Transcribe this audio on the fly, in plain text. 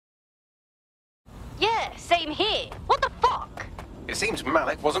same here. What the fuck? It seems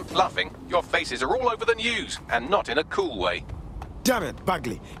Malik wasn't bluffing. Your faces are all over the news, and not in a cool way. Damn it,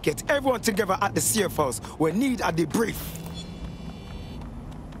 Bagley. Get everyone together at the safe house. We need a debrief.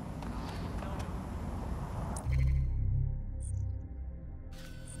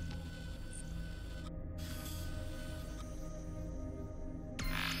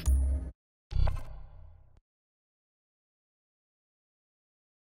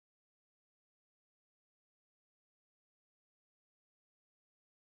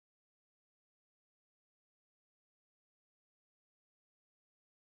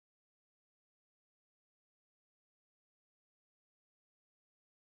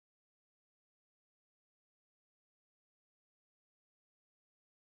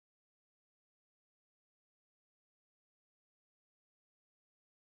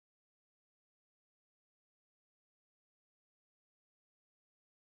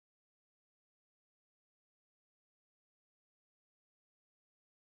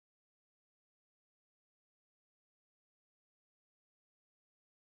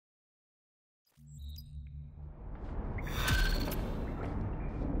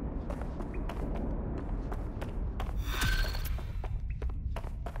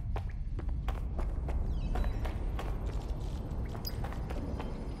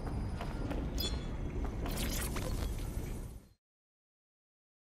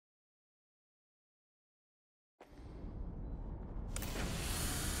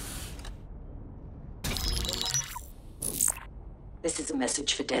 This is a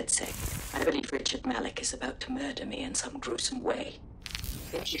message for DedSec. I believe Richard Malik is about to murder me in some gruesome way.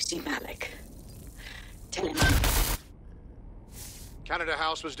 If you see Malik, tell him. Canada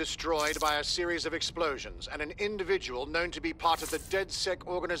House was destroyed by a series of explosions, and an individual known to be part of the DedSec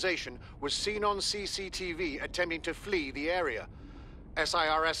organization was seen on CCTV attempting to flee the area.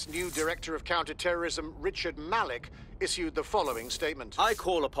 SIRS new Director of Counterterrorism, Richard Malik, issued the following statement. I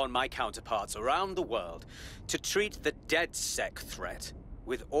call upon my counterparts around the world to treat the DedSec threat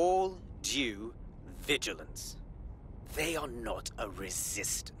with all due vigilance. They are not a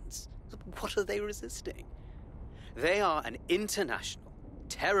resistance. What are they resisting? They are an international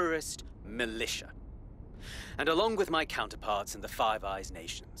terrorist militia. And along with my counterparts in the Five Eyes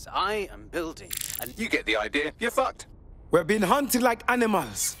nations, I am building an... You get the idea. You're fucked. We're being hunted like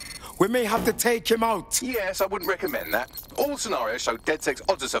animals. We may have to take him out. Yes, I wouldn't recommend that. All scenarios show DedSec's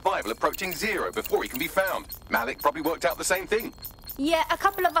odds of survival approaching 0 before he can be found. Malik probably worked out the same thing. Yeah, a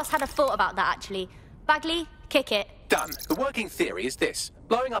couple of us had a thought about that, actually. Bagley, kick it. Done. The working theory is this.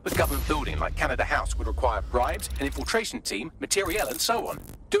 Blowing up a government building like Canada House would require bribes, an infiltration team, materiel, and so on.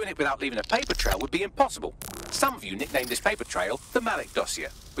 Doing it without leaving a paper trail would be impossible. Some of you nicknamed this paper trail the Malik dossier.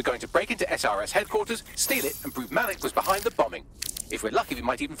 We're going to break into SRS headquarters, steal it, and prove Malik was behind the bombing. If we're lucky, we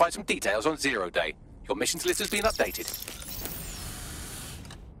might even find some details on Zero Day. Your missions list has been updated.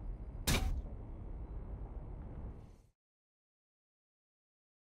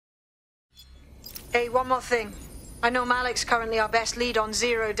 Hey, one more thing. I know Malik's currently our best lead on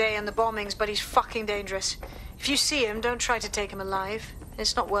Zero Day and the bombings, but he's fucking dangerous. If you see him, don't try to take him alive.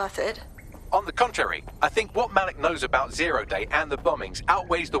 It's not worth it. On the contrary, I think what Malik knows about Zero Day and the bombings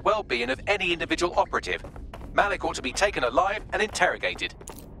outweighs the well-being of any individual operative. Malik ought to be taken alive and interrogated.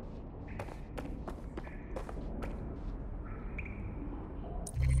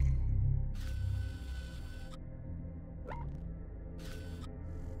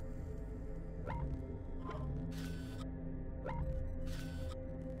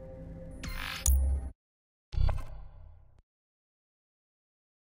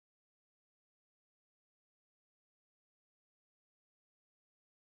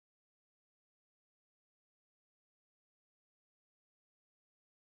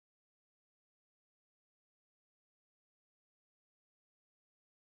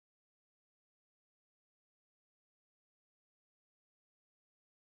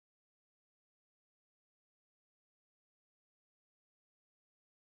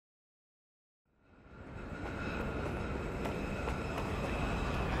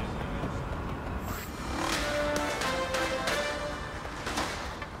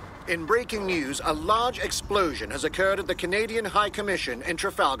 In breaking news, a large explosion has occurred at the Canadian High Commission in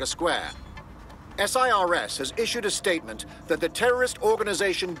Trafalgar Square. SIRS has issued a statement that the terrorist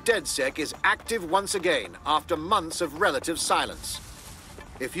organization DedSec is active once again after months of relative silence.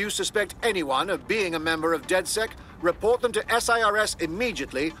 If you suspect anyone of being a member of DedSec, report them to SIRS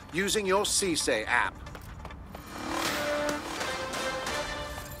immediately using your CSAY app.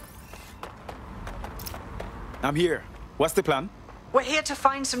 I'm here. What's the plan? We're here to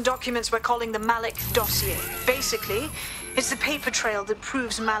find some documents we're calling the Malik dossier. Basically, it's the paper trail that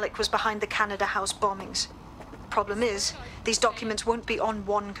proves Malik was behind the Canada House bombings. Problem is, these documents won't be on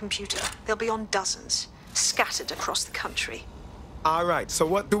one computer. They'll be on dozens, scattered across the country. All right, so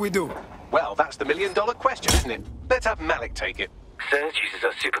what do we do? Well, that's the million-dollar question, isn't it? Let's have Malik take it. CERS uses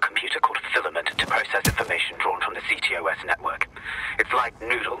a supercomputer called Filament to process information drawn from the CTOS network. It's like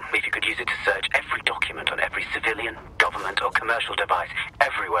Noodle, if you could use it to search every document on every civilian, government, or commercial device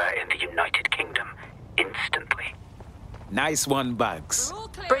everywhere in the United Kingdom, instantly. Nice one, Bugs.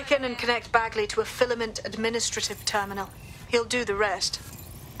 Break in and connect Bagley to a Filament administrative terminal. He'll do the rest.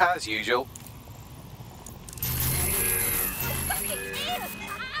 As usual.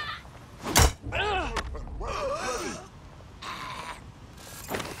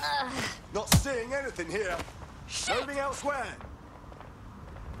 Not seeing anything here. Moving elsewhere.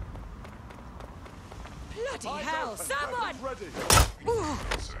 Bloody hell, someone! Ready.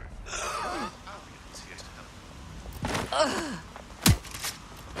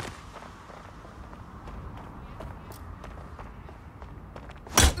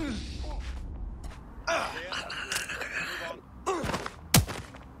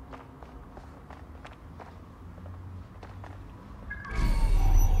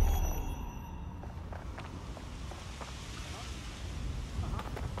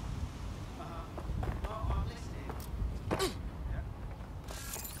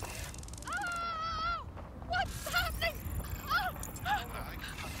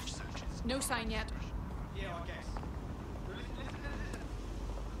 No sign yet. Yeah, I guess.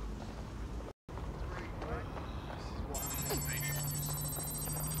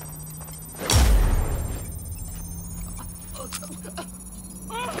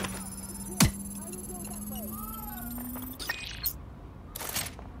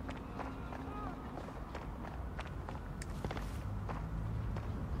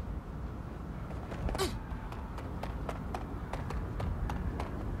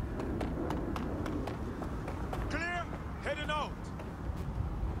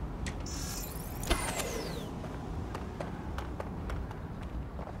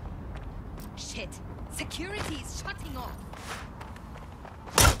 Shit! Security is shutting off!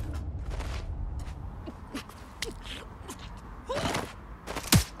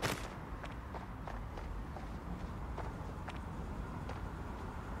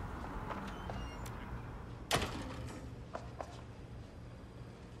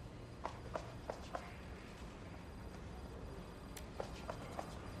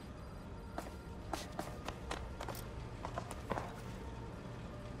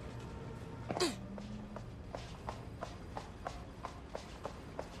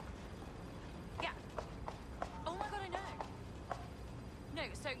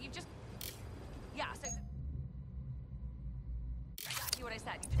 So you just... Yeah, so... Exactly what I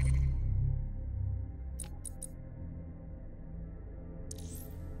said. You just...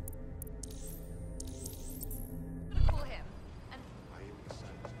 I'm gonna call him, and...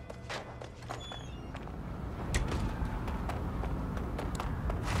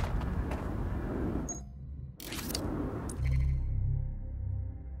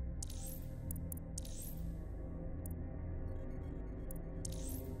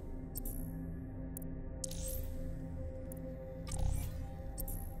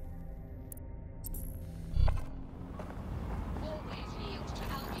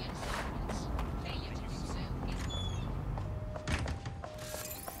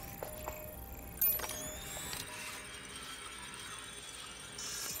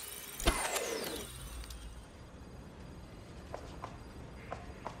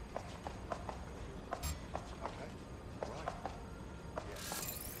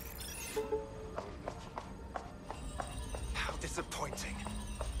 Disappointing.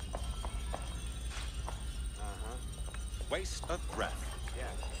 Waste of breath. Yeah.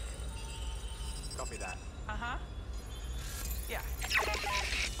 Copy that. Uh-huh.